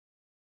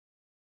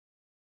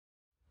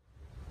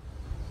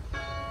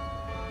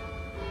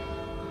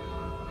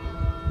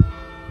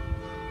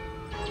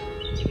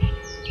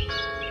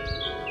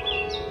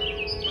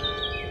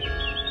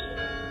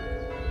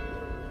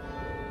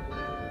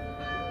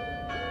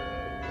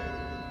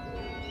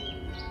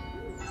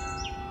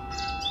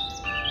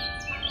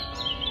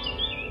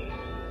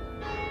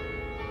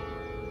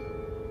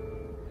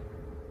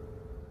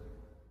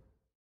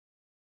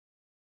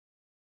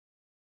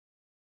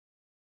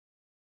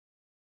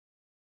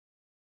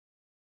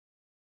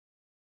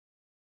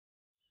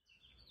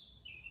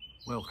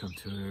Welcome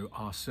to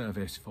our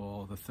service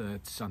for the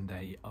third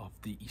Sunday of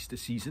the Easter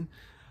season.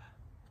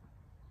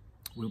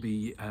 We'll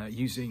be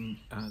using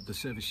the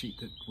service sheet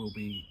that will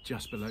be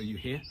just below you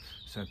here,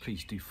 so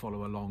please do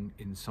follow along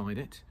inside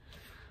it.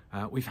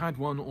 We've had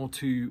one or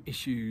two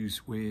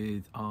issues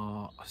with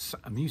our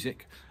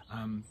music,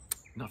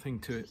 nothing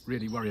to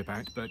really worry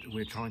about, but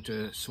we're trying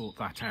to sort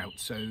that out.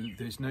 So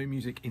there's no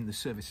music in the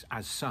service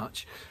as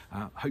such.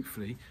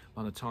 Hopefully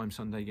by the time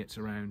Sunday gets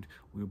around,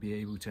 we'll be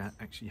able to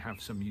actually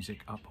have some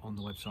music up on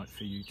the website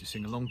for you to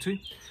sing along to.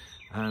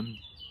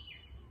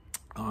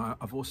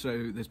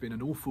 There's been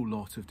an awful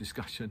lot of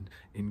discussion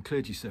in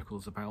clergy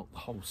circles about the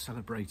whole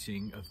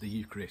celebrating of the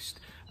Eucharist,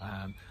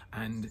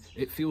 and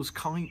it feels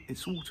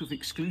it's sort of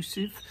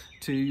exclusive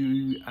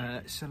to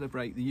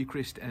celebrate the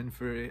Eucharist and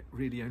for it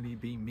really only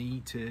be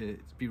me to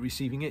be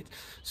receiving it.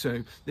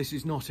 So this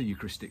is not a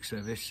Eucharistic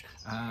service,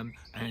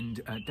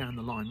 and down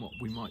the line what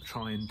we might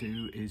try and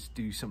do is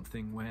do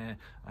something where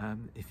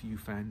if you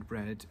found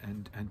bread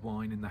and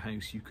wine in the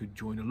house, you could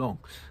join along.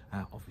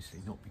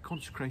 Obviously not be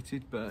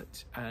consecrated,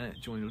 but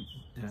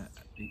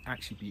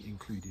actually be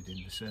included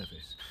in the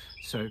service.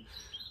 So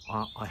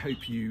I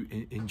hope you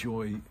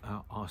enjoy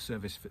our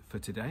service for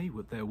today.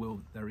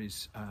 There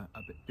is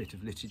a bit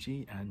of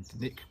liturgy, and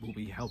Nick will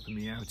be helping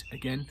me out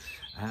again,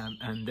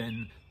 and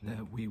then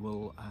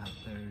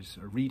there's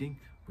a reading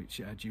which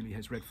Julie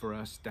has read for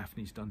us.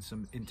 Daphne's done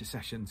some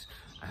intercessions,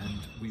 and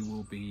we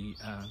will be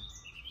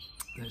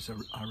there's a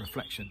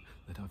reflection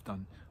that I've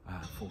done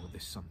for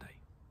this Sunday.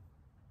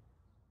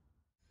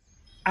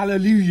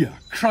 Alleluia!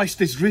 Christ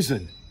is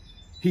risen.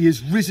 He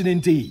is risen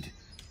indeed.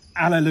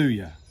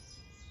 Alleluia!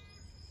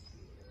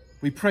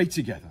 We pray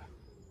together.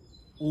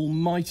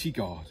 Almighty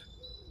God,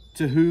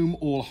 to whom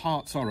all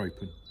hearts are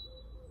open,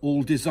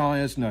 all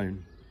desires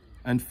known,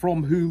 and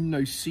from whom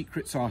no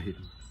secrets are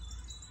hidden,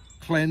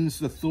 cleanse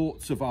the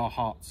thoughts of our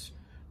hearts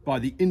by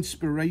the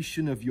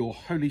inspiration of your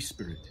Holy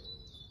Spirit,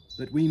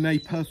 that we may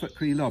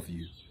perfectly love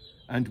you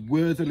and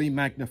worthily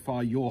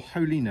magnify your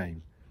holy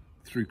name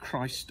through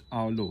Christ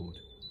our Lord.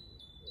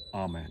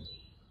 Amen.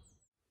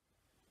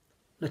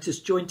 Let us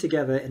join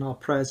together in our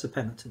prayers of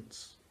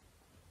penitence.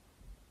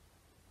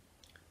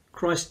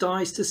 Christ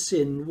dies to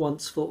sin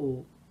once for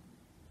all,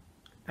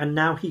 and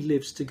now he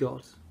lives to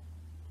God.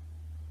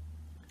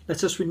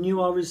 Let us renew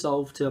our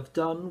resolve to have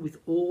done with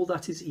all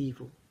that is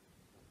evil,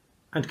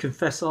 and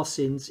confess our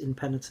sins in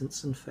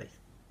penitence and faith.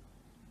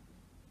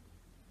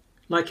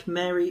 Like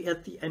Mary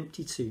at the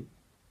empty tomb,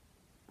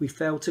 we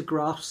fail to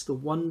grasp the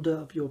wonder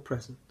of your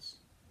presence.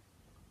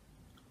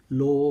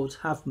 Lord,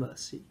 have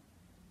mercy.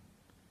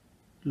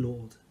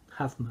 Lord,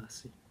 have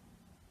mercy.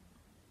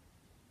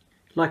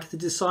 Like the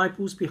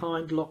disciples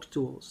behind locked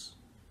doors,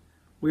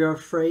 we are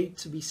afraid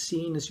to be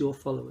seen as your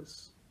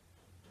followers.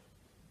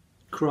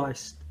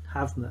 Christ,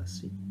 have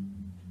mercy.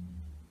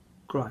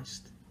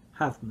 Christ,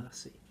 have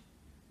mercy.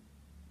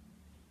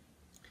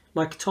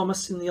 Like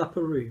Thomas in the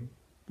upper room,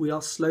 we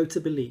are slow to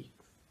believe.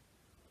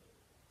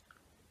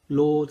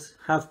 Lord,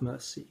 have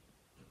mercy.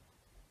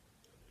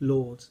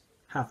 Lord,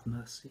 have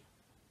mercy.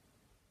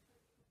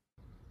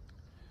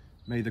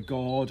 May the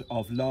God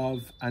of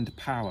love and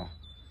power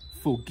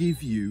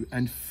forgive you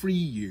and free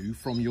you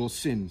from your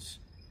sins,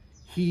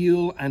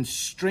 heal and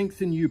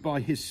strengthen you by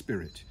his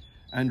Spirit,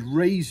 and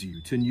raise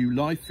you to new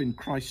life in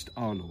Christ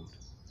our Lord.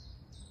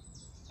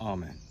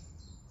 Amen.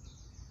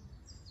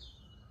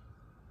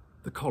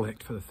 The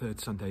Collect for the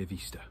third Sunday of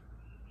Easter.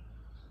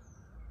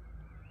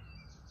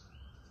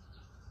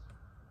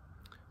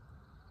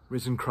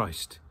 Risen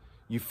Christ,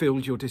 you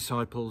filled your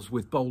disciples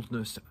with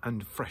boldness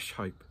and fresh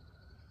hope.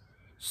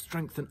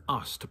 Strengthen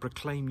us to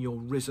proclaim your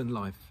risen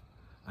life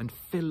and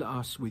fill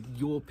us with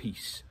your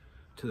peace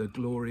to the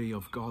glory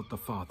of God the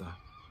Father.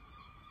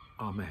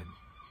 Amen.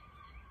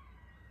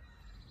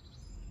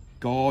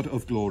 God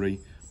of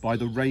glory, by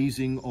the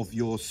raising of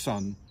your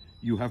Son,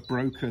 you have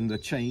broken the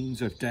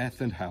chains of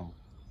death and hell.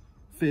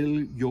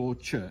 Fill your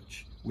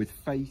church with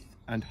faith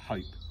and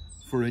hope,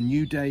 for a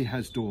new day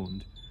has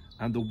dawned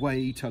and the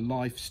way to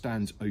life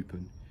stands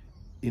open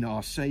in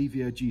our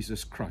Saviour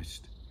Jesus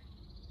Christ.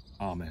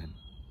 Amen.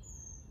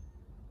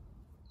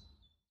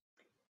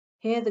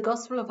 Hear the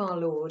Gospel of our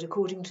Lord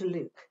according to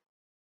Luke.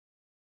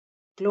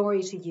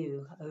 Glory to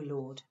you, O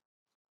Lord.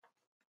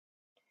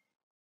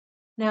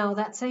 Now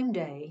that same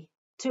day,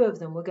 two of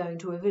them were going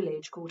to a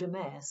village called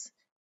Emmaus,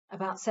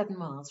 about 7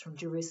 miles from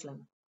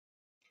Jerusalem.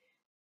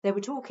 They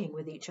were talking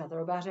with each other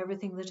about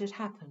everything that had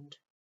happened.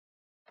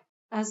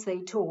 As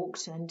they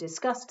talked and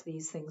discussed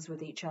these things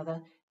with each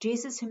other,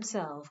 Jesus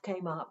himself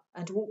came up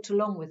and walked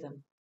along with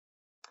them,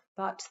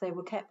 but they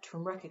were kept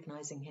from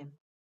recognizing him.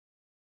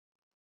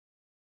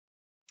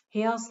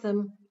 He asked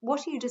them,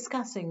 "What are you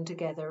discussing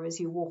together as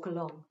you walk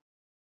along?"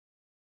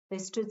 They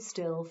stood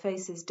still,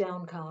 faces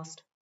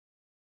downcast.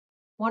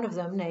 One of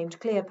them, named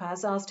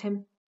Cleopas, asked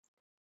him,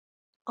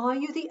 "Are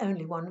you the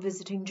only one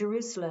visiting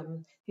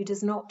Jerusalem who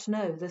does not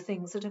know the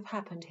things that have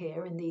happened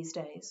here in these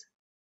days?"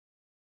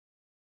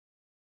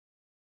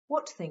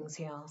 "What things?"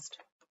 he asked.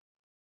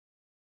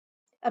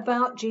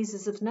 "About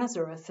Jesus of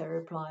Nazareth," they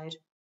replied.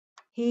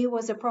 He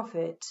was a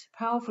prophet,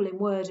 powerful in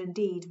word and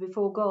deed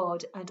before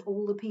God and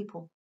all the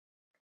people.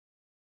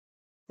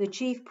 The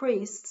chief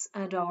priests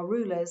and our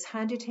rulers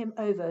handed him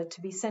over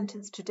to be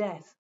sentenced to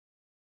death,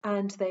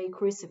 and they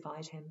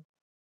crucified him.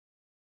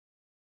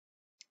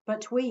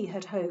 But we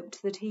had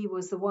hoped that he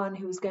was the one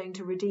who was going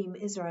to redeem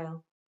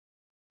Israel.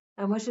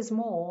 And what is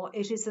more,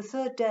 it is the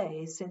third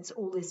day since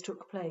all this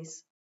took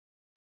place.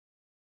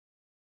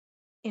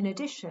 In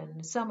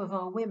addition, some of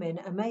our women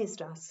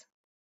amazed us.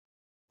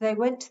 They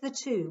went to the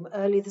tomb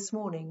early this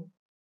morning,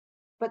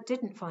 but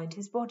didn't find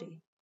his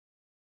body.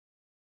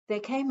 They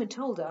came and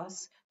told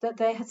us that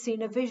they had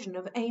seen a vision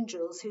of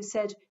angels who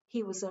said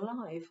he was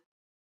alive.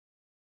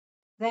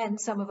 Then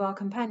some of our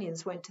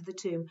companions went to the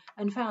tomb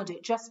and found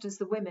it just as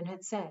the women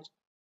had said,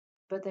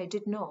 but they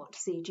did not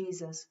see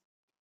Jesus.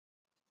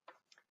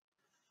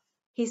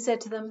 He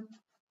said to them,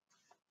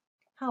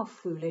 "How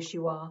foolish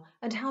you are,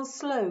 and how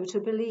slow to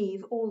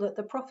believe all that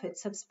the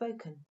prophets have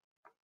spoken.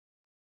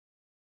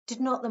 Did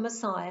not the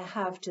Messiah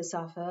have to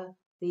suffer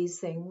these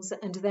things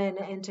and then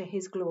enter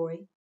his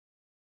glory?"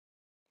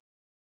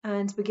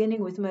 And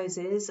beginning with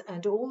Moses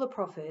and all the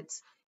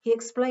prophets, he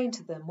explained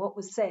to them what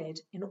was said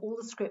in all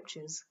the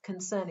scriptures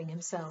concerning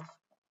himself.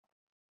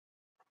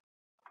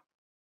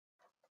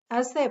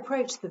 As they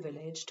approached the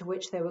village to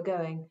which they were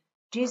going,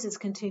 Jesus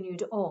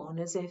continued on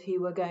as if he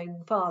were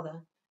going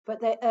farther, but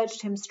they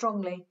urged him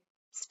strongly,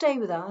 "Stay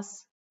with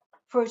us,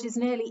 for it is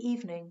nearly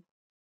evening.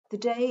 The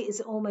day is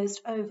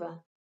almost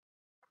over."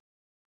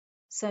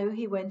 So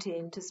he went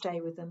in to stay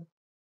with them.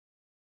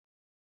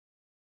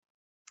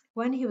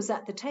 When he was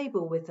at the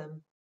table with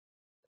them,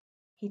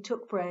 he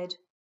took bread,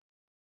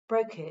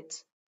 broke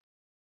it,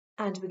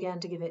 and began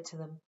to give it to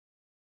them.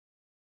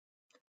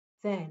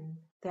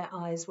 Then their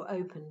eyes were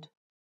opened,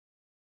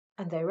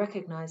 and they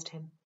recognized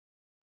him,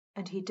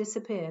 and he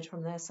disappeared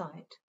from their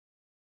sight.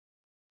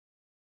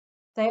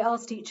 They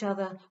asked each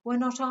other, "Were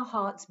not our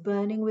hearts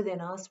burning within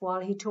us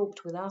while he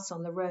talked with us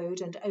on the road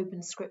and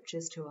opened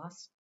scriptures to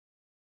us?"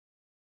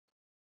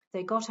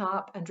 They got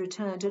up and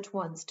returned at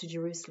once to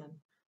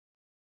Jerusalem.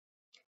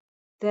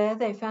 There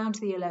they found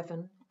the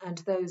 11 and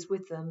those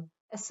with them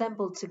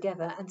assembled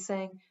together and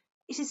saying,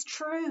 "It is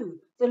true,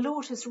 the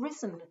Lord has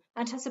risen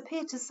and has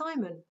appeared to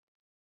Simon."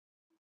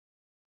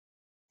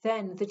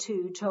 Then the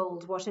two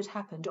told what had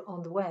happened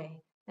on the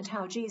way and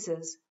how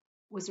Jesus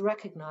was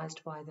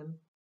recognized by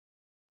them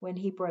when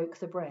he broke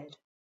the bread.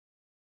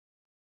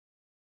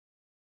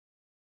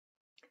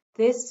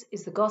 This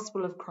is the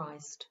gospel of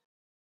Christ.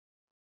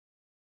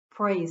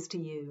 Praise to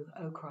you,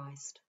 O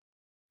Christ.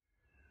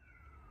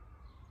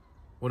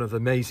 One of the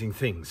amazing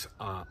things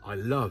I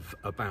love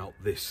about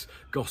this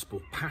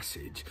gospel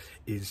passage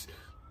is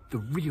the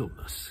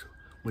realness.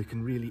 We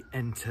can really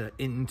enter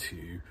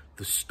into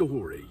the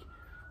story.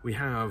 We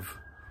have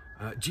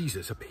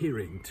Jesus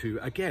appearing to,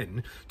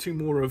 again, to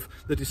more of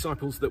the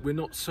disciples that we're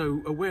not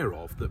so aware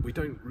of, that we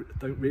don't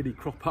really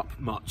crop up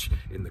much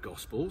in the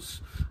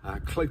Gospels.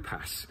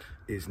 Clopas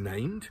is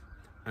named,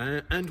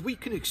 and we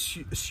can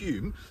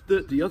assume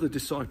that the other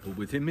disciple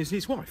with him is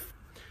his wife.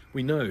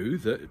 We know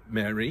that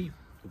Mary,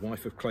 the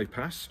wife of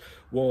Clopas,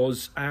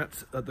 was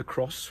at the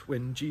cross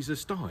when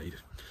Jesus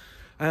died.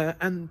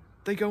 And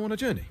they go on a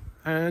journey.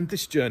 And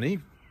this journey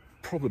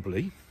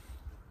probably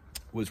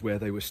was where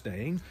they were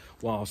staying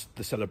whilst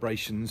the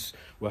celebrations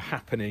were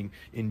happening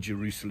in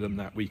Jerusalem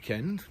that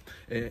weekend.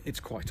 It's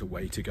quite a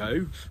way to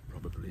go,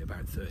 probably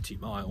about 30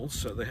 miles,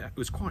 so it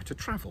was quite a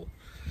travel.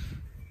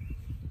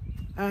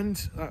 And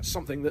that's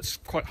something that's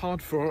quite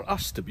hard for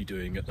us to be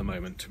doing at the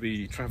moment, to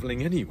be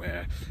travelling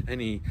anywhere.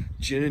 Any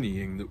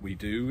journeying that we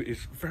do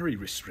is very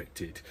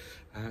restricted.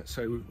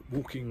 So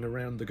walking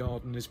around the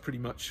garden is pretty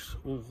much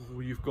all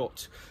you've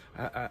got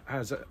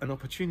as an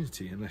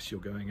opportunity, unless you're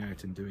going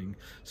out and doing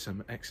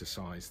some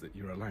exercise that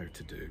you're allowed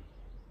to do.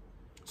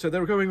 So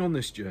they're going on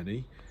this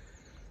journey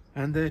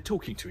and they're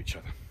talking to each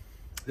other.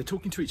 They're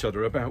talking to each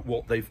other about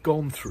what they've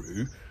gone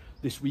through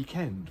this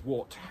weekend,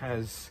 what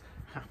has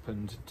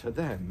happened to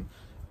them,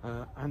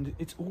 and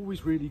it's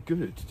always really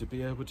good to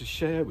be able to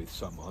share with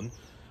someone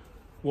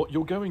what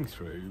you're going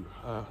through,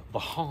 the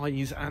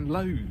highs and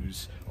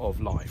lows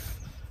of life.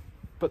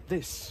 But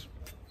this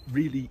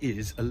really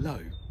is a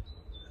low.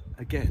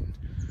 Again,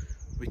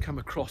 we come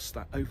across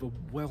that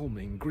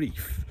overwhelming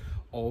grief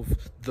of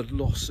the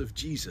loss of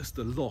Jesus,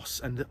 the loss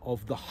and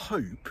of the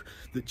hope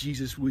that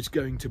Jesus was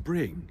going to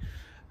bring.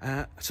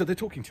 So they're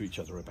talking to each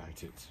other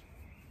about it.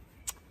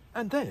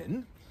 And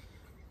then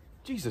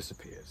Jesus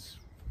appears.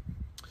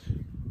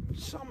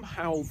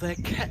 Somehow they're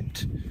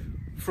kept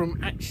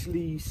from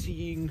actually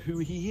seeing who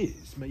he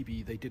is.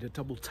 Maybe they did a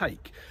double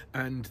take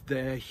and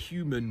their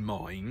human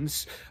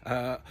minds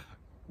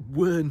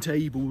weren't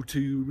able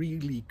to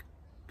really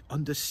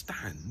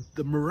understand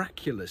the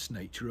miraculous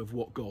nature of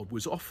what God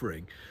was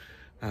offering.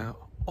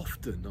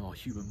 Often our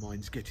human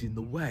minds get in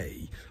the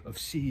way of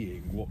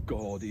seeing what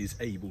God is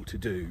able to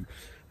do.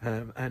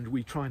 And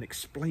we try and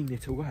explain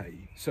it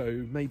away.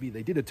 So maybe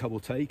they did a double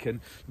take and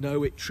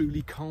no, it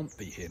truly can't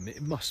be him.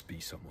 It must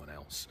be someone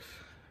else.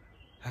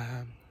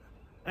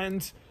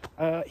 And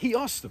he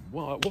asked them,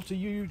 well, what are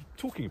you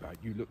talking about?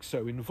 You look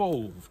so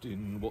involved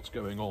in what's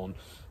going on.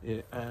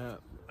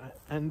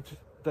 And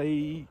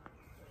they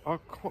are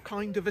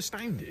kind of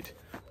astounded.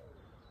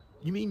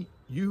 You mean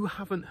you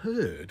haven't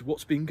heard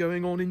what's been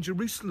going on in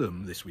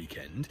Jerusalem this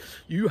weekend?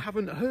 You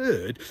haven't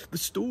heard the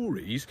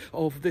stories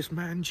of this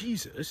man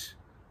Jesus?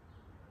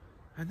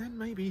 And then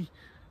maybe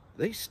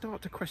they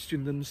start to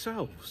question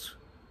themselves.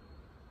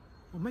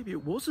 Well, maybe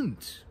it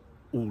wasn't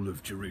all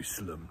of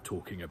Jerusalem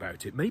talking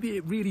about it. Maybe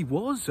it really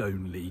was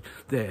only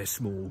their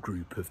small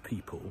group of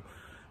people.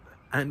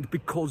 And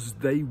because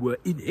they were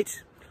in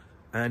it,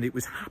 and it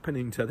was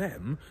happening to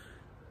them,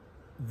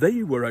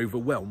 they were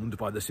overwhelmed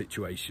by the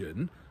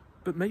situation,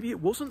 but maybe it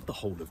wasn't the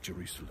whole of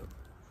Jerusalem.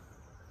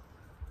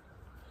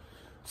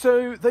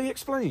 So they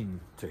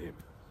explain to him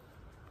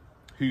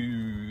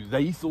who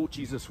they thought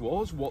Jesus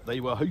was, what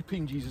they were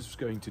hoping Jesus was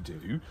going to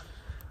do,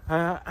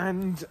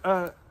 and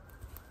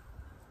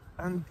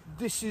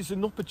this is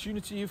an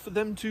opportunity for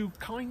them to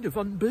kind of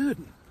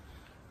unburden,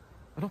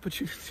 an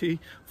opportunity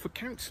for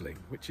counselling,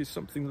 which is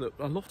something that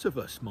a lot of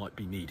us might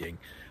be needing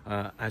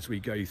as we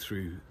go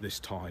through this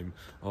time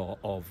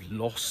of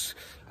loss,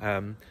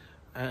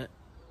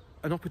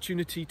 an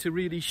opportunity to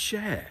really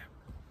share.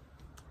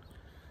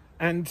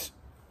 And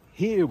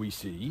here we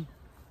see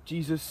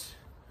Jesus,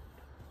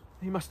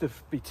 he must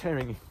have been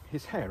tearing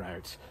his hair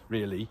out,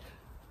 really.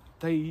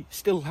 They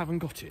still haven't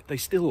got it. They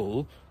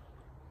still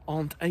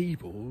aren't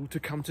able to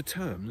come to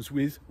terms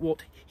with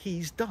what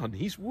he's done.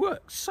 He's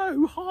worked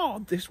so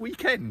hard this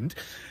weekend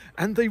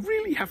and they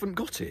really haven't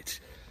got it.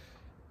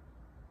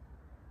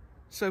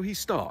 So he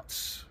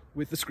starts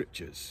with the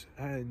scriptures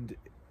and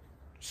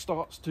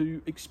starts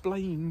to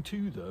explain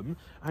to them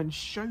and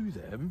show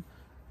them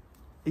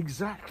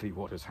exactly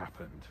what has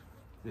happened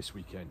this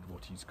weekend,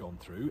 what he's gone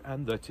through,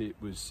 and that it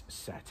was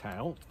set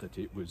out, that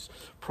it was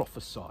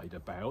prophesied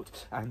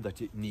about, and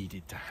that it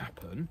needed to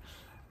happen.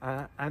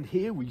 And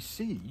here we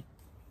see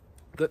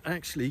that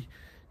actually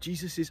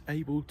Jesus is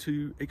able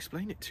to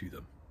explain it to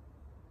them,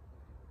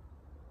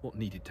 what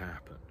needed to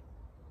happen.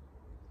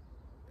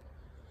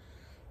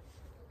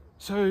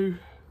 So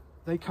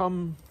they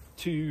come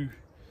to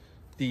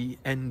the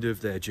end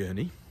of their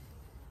journey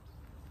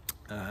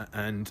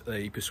and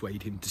they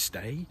persuade him to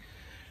stay,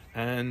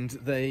 and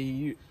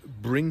they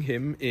bring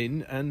him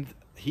in and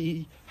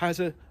he has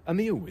a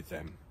meal with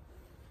them.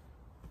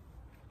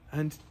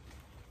 And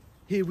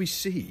here we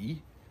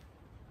see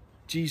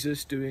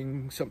Jesus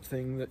doing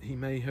something that he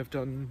may have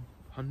done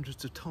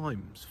hundreds of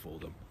times for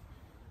them,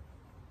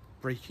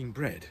 breaking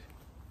bread.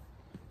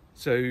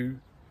 So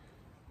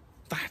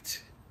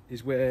that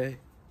is where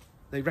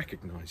they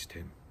recognised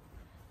him,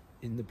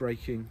 in the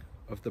breaking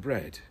of the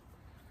bread.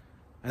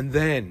 And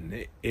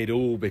then it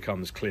all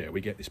becomes clear.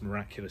 We get this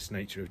miraculous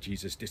nature of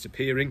Jesus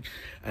disappearing,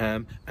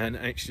 and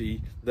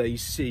actually they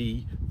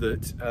see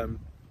that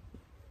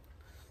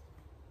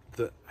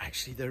that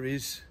actually there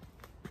is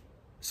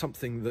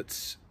something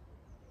that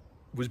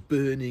was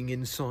burning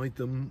inside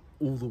them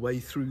all the way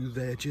through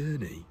their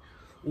journey.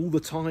 All the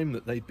time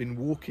that they'd been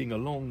walking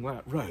along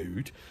that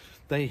road,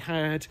 they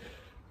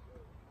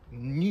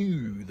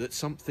knew that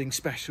something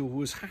special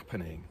was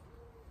happening.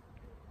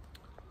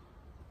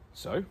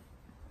 So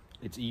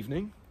it's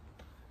evening,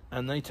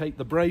 and they take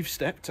the brave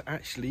step to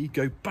actually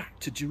go back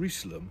to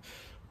Jerusalem,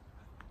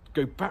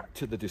 go back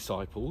to the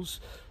disciples,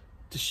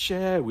 to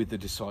share with the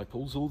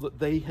disciples all that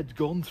they had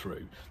gone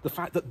through, the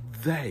fact that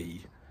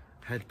they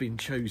had been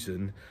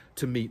chosen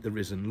to meet the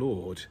risen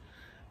Lord,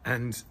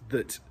 and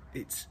that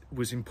it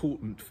was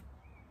important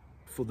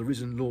for the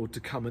risen Lord to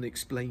come and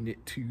explain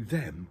it to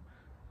them.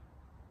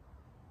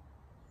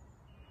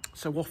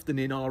 So often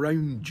in our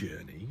own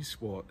journeys,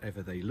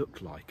 whatever they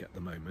look like at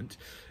the moment,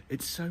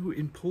 it's so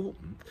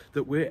important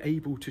that we're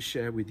able to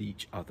share with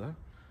each other.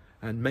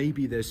 And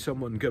maybe there's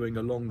someone going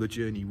along the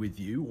journey with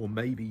you, or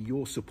maybe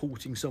you're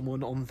supporting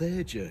someone on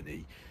their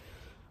journey.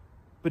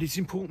 But it's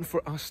important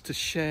for us to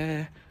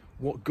share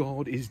what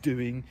God is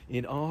doing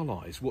in our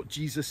lives, what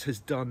Jesus has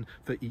done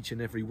for each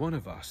and every one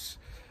of us.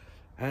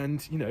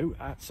 And, you know,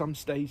 at some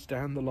stage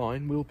down the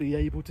line, we'll be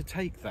able to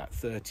take that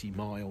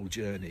 30-mile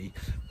journey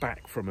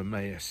back from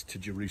Emmaus to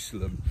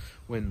Jerusalem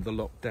when the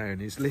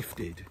lockdown is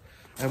lifted.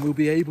 And we'll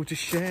be able to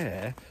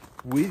share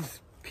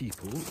with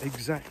people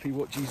exactly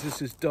what Jesus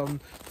has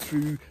done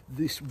through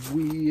this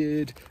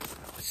weird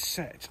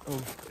set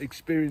of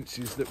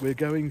experiences that we're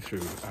going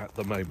through at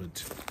the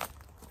moment.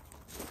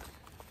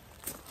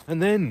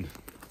 And then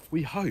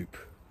we hope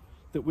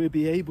that we'll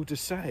be able to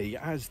say,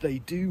 as they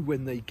do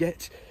when they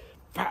get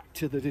back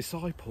to the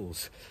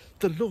disciples,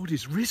 the Lord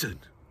is risen.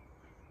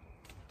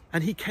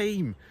 And he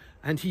came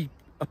and he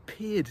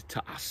appeared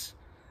to us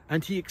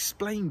and he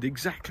explained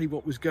exactly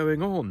what was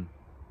going on.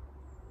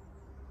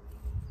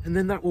 And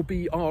then that will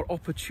be our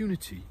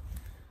opportunity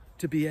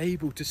to be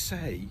able to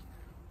say,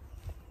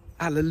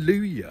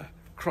 Alleluia,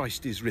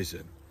 Christ is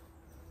risen.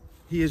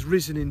 He is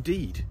risen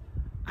indeed.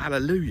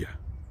 Alleluia.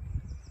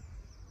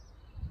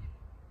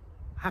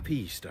 Happy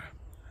Easter.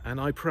 And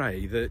I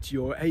pray that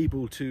you're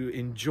able to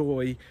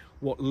enjoy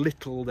what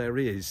little there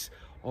is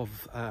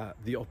of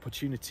the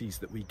opportunities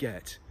that we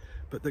get,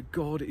 but that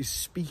God is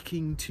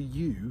speaking to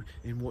you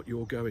in what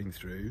you're going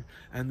through,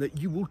 and that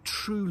you will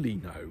truly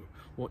know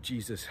what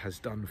Jesus has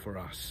done for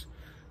us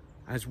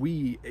as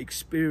we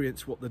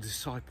experience what the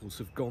disciples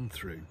have gone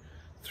through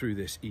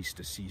this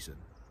Easter season.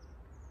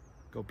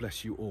 God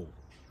bless you all,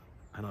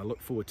 and I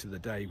look forward to the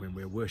day when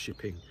we're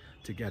worshipping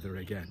together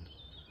again.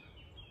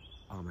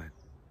 Amen.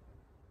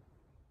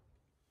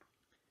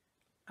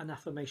 An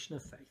affirmation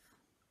of faith.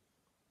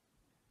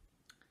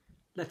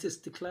 Let us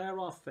declare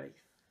our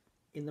faith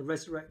in the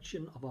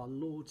resurrection of our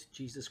Lord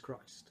Jesus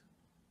Christ.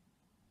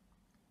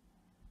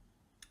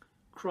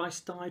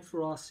 Christ died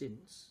for our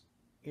sins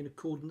in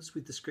accordance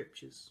with the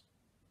Scriptures.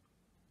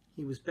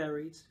 He was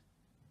buried.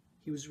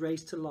 He was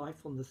raised to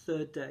life on the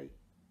third day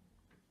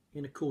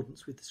in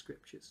accordance with the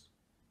Scriptures.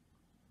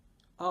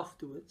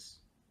 Afterwards,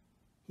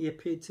 he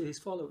appeared to his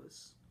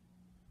followers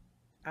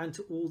and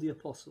to all the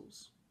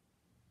apostles.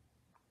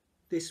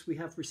 This we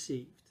have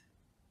received,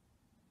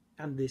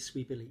 and this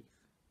we believe.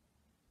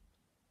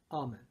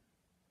 Amen.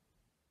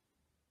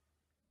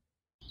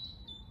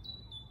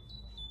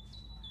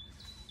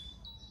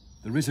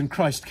 The risen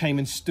Christ came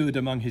and stood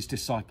among his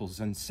disciples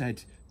and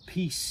said,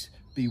 "Peace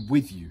be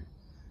with you."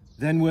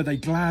 Then were they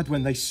glad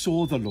when they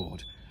saw the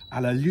Lord.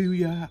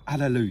 Alleluia,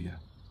 alleluia.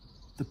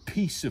 The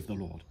peace of the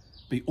Lord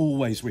be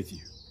always with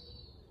you,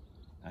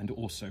 and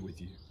also with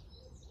you.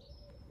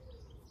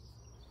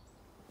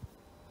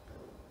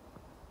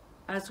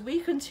 As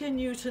we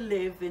continue to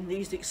live in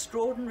these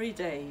extraordinary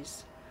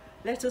days,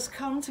 let us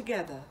come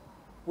together,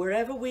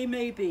 wherever we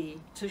may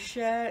be, to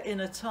share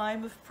in a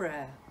time of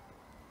prayer.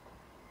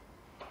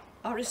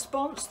 Our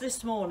response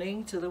this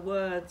morning to the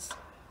words,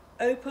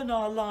 "Open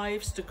our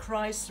lives to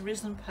Christ's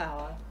risen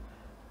power,"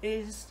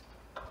 is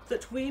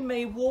that we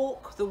may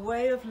walk the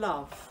way of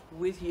love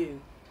with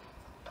you.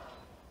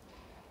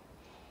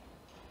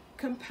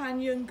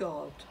 Companion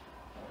God,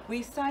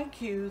 we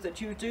thank you that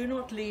you do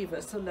not leave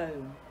us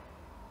alone,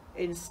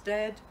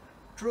 instead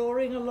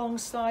drawing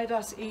alongside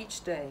us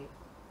each day.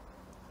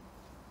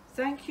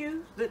 Thank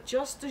you that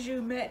just as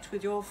you met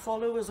with your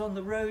followers on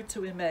the road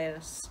to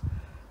Emmaus,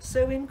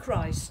 so in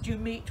Christ you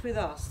meet with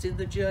us in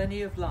the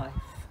journey of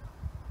life,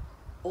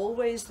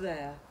 always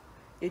there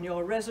in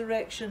your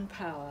resurrection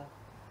power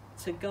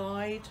to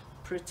guide,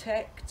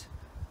 protect,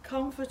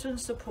 comfort and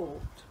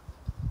support,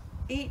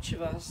 each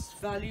of us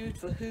valued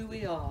for who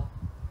we are,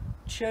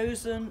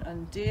 chosen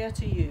and dear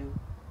to you.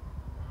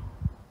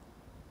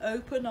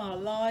 Open our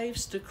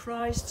lives to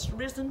Christ's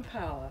risen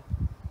power,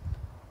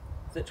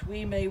 that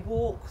we may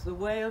walk the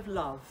way of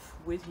love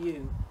with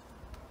you.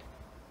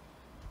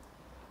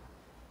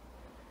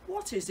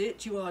 What is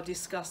it you are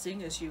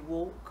discussing as you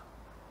walk?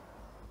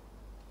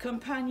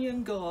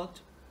 Companion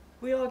God,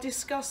 we are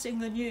discussing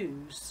the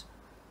news,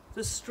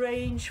 the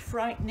strange,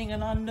 frightening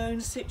and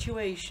unknown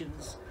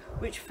situations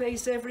which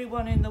face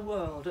everyone in the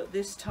world at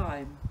this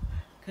time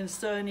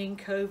concerning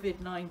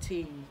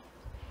COVID-19.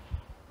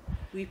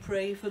 We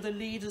pray for the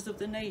leaders of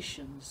the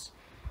nations,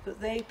 that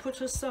they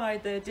put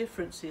aside their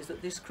differences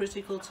at this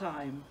critical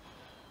time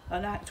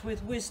and act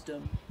with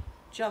wisdom,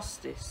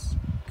 justice,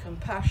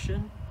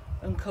 compassion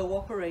and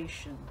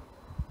cooperation.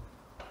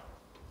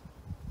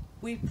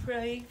 We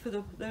pray for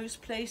those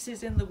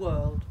places in the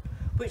world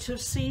which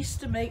have ceased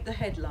to make the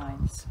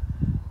headlines,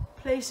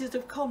 places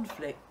of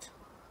conflict,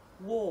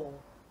 war,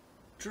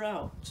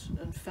 drought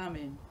and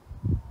famine.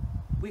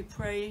 We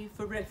pray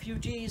for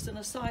refugees and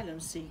asylum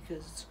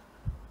seekers,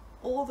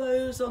 all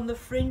those on the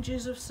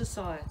fringes of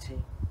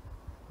society.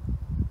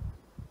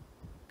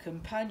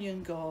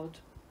 Companion God,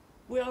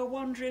 we are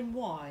wondering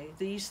why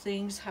these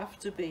things have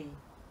to be.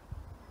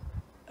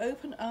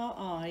 Open our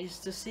eyes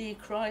to see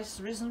Christ's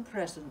risen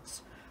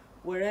presence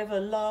wherever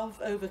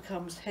love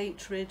overcomes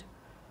hatred,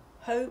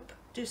 hope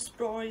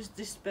destroys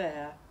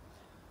despair,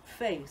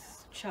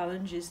 faith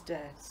challenges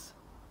death.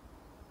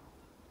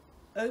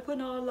 Open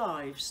our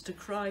lives to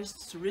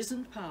Christ's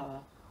risen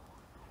power,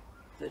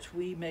 that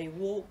we may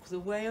walk the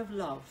way of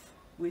love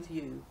with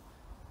you.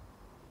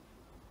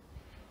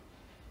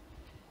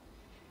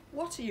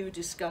 What are you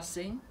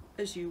discussing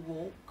as you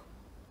walk?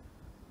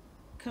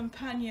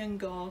 Companion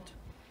God,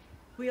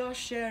 we are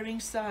sharing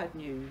sad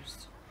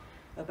news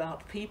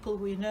about people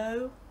we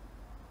know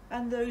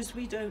and those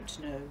we don't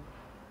know.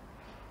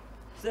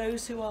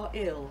 Those who are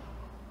ill,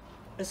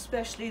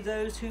 especially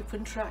those who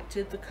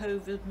contracted the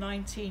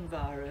COVID-19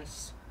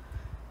 virus,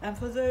 and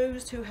for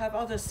those who have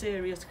other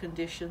serious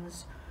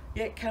conditions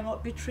yet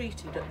cannot be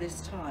treated at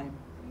this time.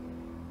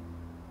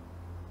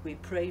 We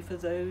pray for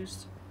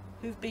those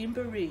who've been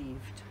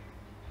bereaved.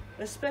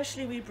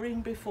 Especially we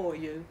bring before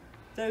you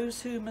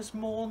those who must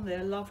mourn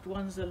their loved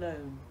ones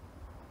alone.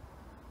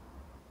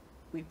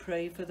 We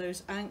pray for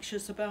those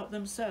anxious about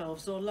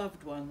themselves or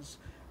loved ones,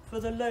 for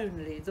the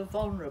lonely, the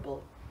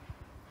vulnerable.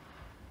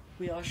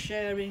 We are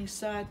sharing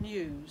sad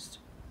news,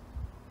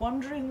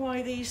 wondering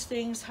why these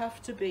things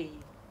have to be.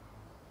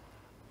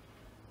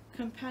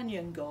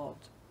 Companion God,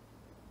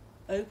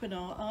 open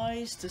our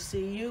eyes to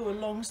see you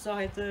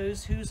alongside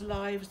those whose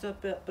lives are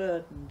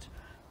burdened,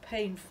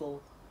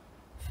 painful,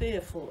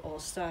 fearful or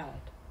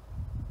sad.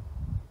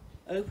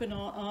 Open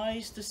our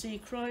eyes to see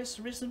Christ's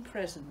risen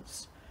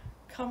presence,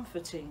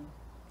 comforting,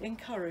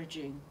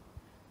 encouraging,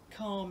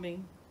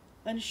 calming,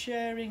 and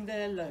sharing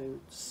their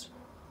loads.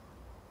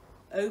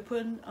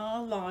 Open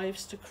our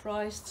lives to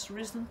Christ's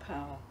risen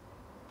power,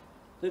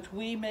 that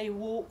we may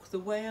walk the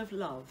way of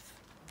love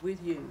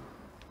with you.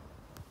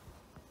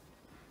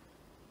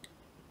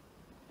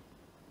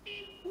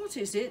 What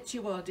is it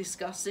you are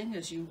discussing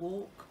as you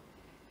walk?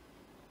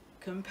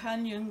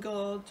 Companion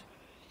God,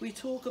 we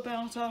talk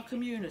about our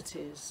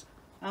communities,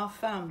 our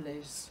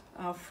families,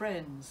 our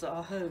friends,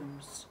 our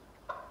homes.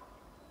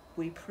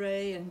 We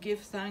pray and give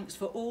thanks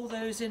for all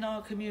those in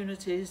our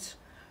communities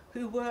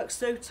who work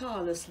so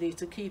tirelessly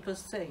to keep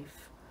us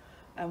safe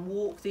and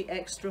walk the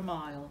extra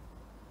mile.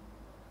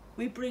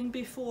 We bring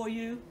before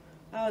you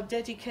our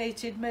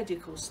dedicated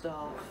medical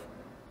staff,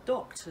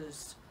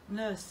 doctors,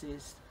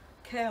 nurses,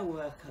 care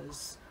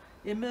workers,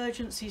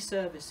 emergency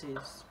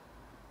services,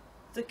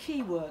 the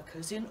key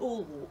workers in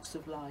all walks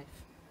of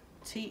life,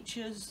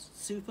 teachers,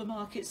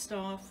 supermarket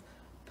staff,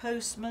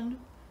 postmen,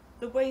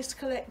 the waste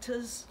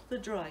collectors, the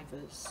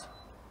drivers.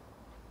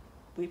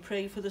 We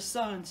pray for the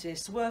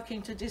scientists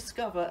working to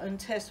discover and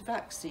test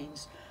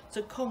vaccines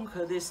to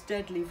conquer this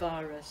deadly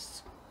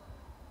virus.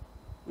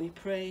 We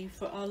pray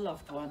for our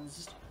loved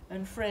ones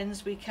and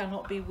friends we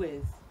cannot be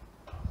with.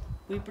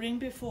 We bring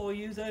before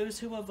you those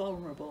who are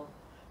vulnerable,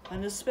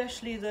 and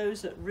especially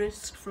those at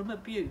risk from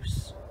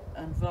abuse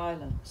and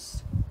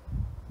violence.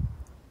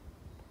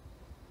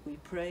 We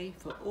pray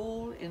for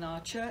all in our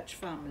church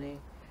family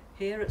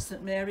here at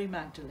St Mary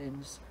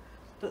Magdalene's,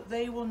 that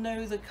they will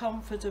know the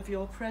comfort of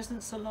your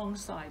presence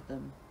alongside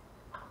them.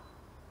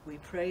 We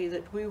pray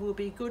that we will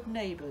be good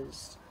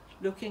neighbours,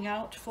 looking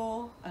out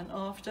for and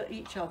after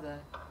each other.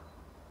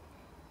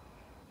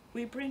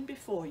 We bring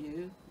before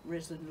you,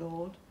 risen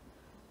Lord,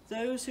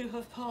 those who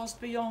have passed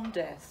beyond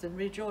death and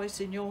rejoice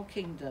in your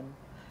kingdom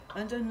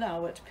and are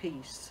now at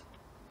peace.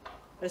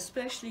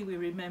 Especially we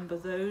remember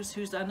those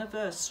whose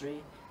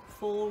anniversary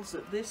falls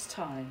at this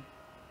time: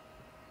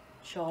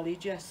 Charlie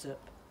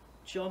Jessup,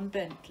 John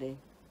Bentley,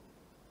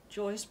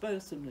 Joyce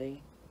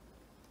Bothamley,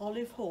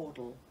 Olive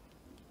Hordle,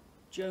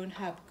 Joan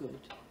Habgood,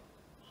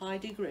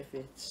 Heidi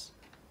Griffiths,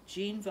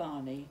 Jean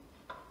Varney,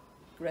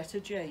 Greta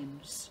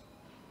James,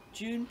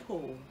 June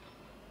Paul,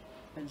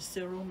 and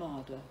Cyril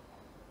Marder.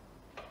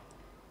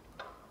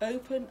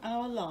 Open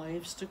our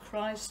lives to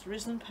Christ's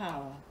risen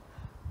power,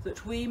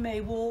 that we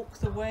may walk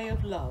the way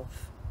of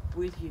love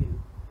with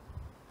you.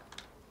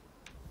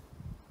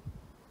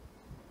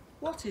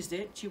 What is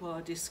it you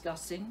are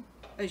discussing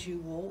as you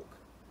walk?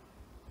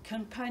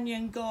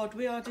 Companion God,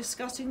 we are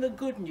discussing the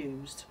good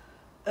news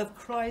of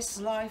Christ's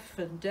life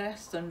and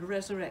death and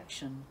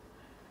resurrection,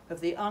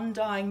 of the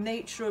undying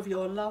nature of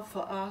your love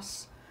for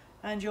us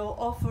and your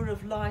offer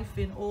of life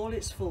in all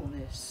its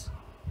fullness.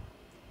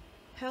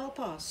 Help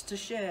us to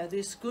share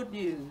this good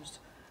news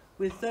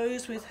with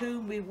those with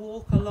whom we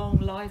walk along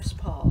life's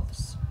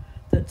paths,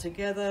 that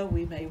together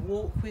we may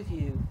walk with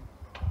you.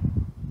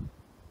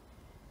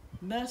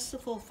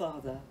 Merciful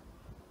Father,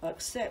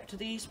 accept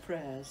these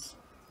prayers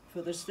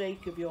for the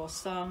sake of your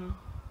Son,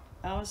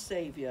 our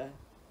Saviour,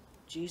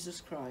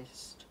 Jesus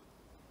Christ.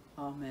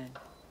 Amen.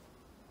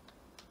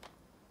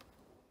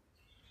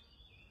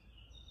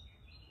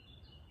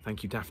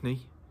 Thank you,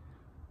 Daphne.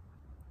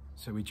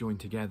 So we join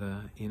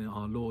together in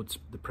our Lord's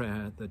the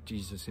prayer that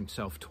Jesus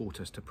himself taught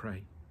us to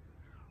pray.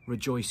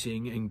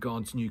 Rejoicing in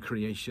God's new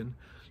creation,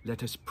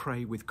 let us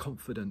pray with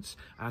confidence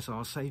as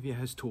our Saviour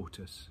has taught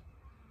us.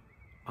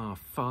 Our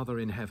Father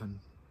in heaven,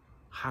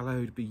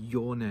 hallowed be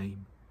your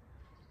name.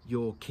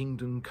 Your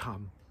kingdom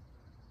come.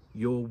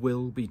 Your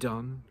will be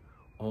done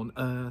on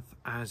earth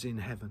as in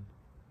heaven.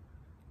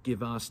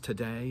 Give us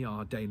today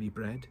our daily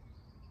bread.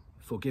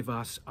 Forgive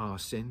us our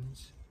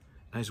sins,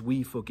 as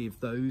we forgive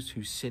those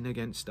who sin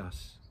against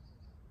us.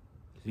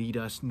 Lead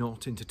us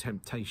not into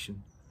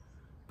temptation,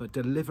 but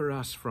deliver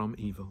us from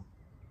evil.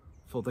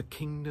 For the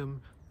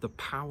kingdom, the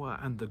power,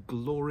 and the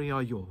glory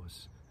are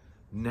yours,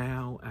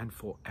 now and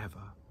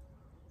forever.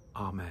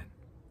 Amen.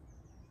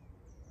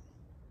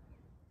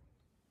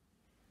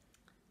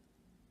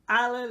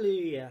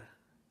 Alleluia!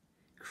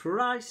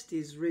 Christ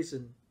is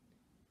risen.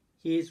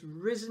 He is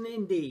risen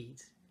indeed.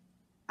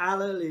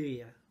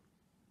 Alleluia!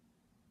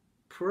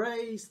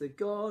 Praise the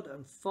God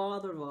and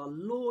Father of our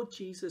Lord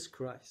Jesus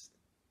Christ.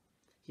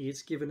 He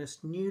has given us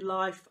new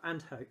life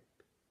and hope.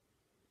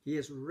 He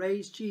has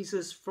raised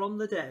Jesus from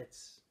the dead.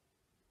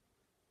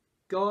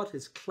 God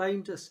has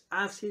claimed us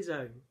as his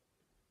own.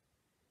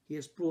 He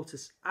has brought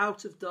us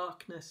out of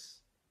darkness.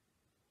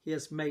 He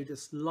has made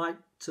us light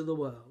to the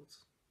world.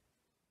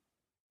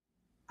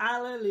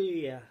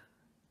 Alleluia!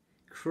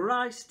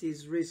 Christ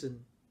is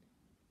risen.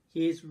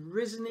 He is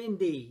risen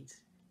indeed.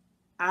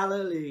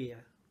 Alleluia!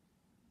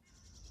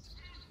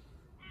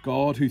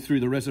 God, who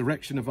through the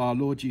resurrection of our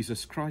Lord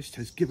Jesus Christ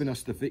has given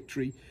us the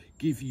victory,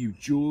 give you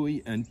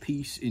joy and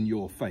peace in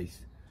your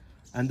faith.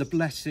 And the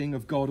blessing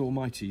of God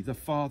Almighty, the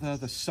Father,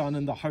 the Son,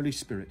 and the Holy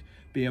Spirit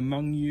be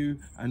among you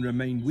and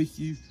remain with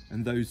you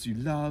and those you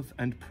love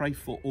and pray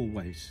for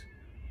always.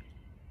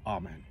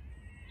 Amen.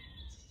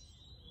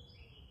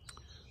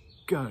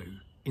 Go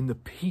in the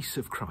peace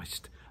of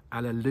Christ.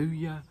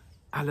 Alleluia,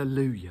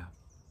 alleluia.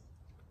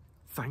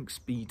 Thanks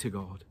be to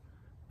God.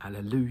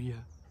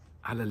 Alleluia,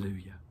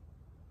 alleluia.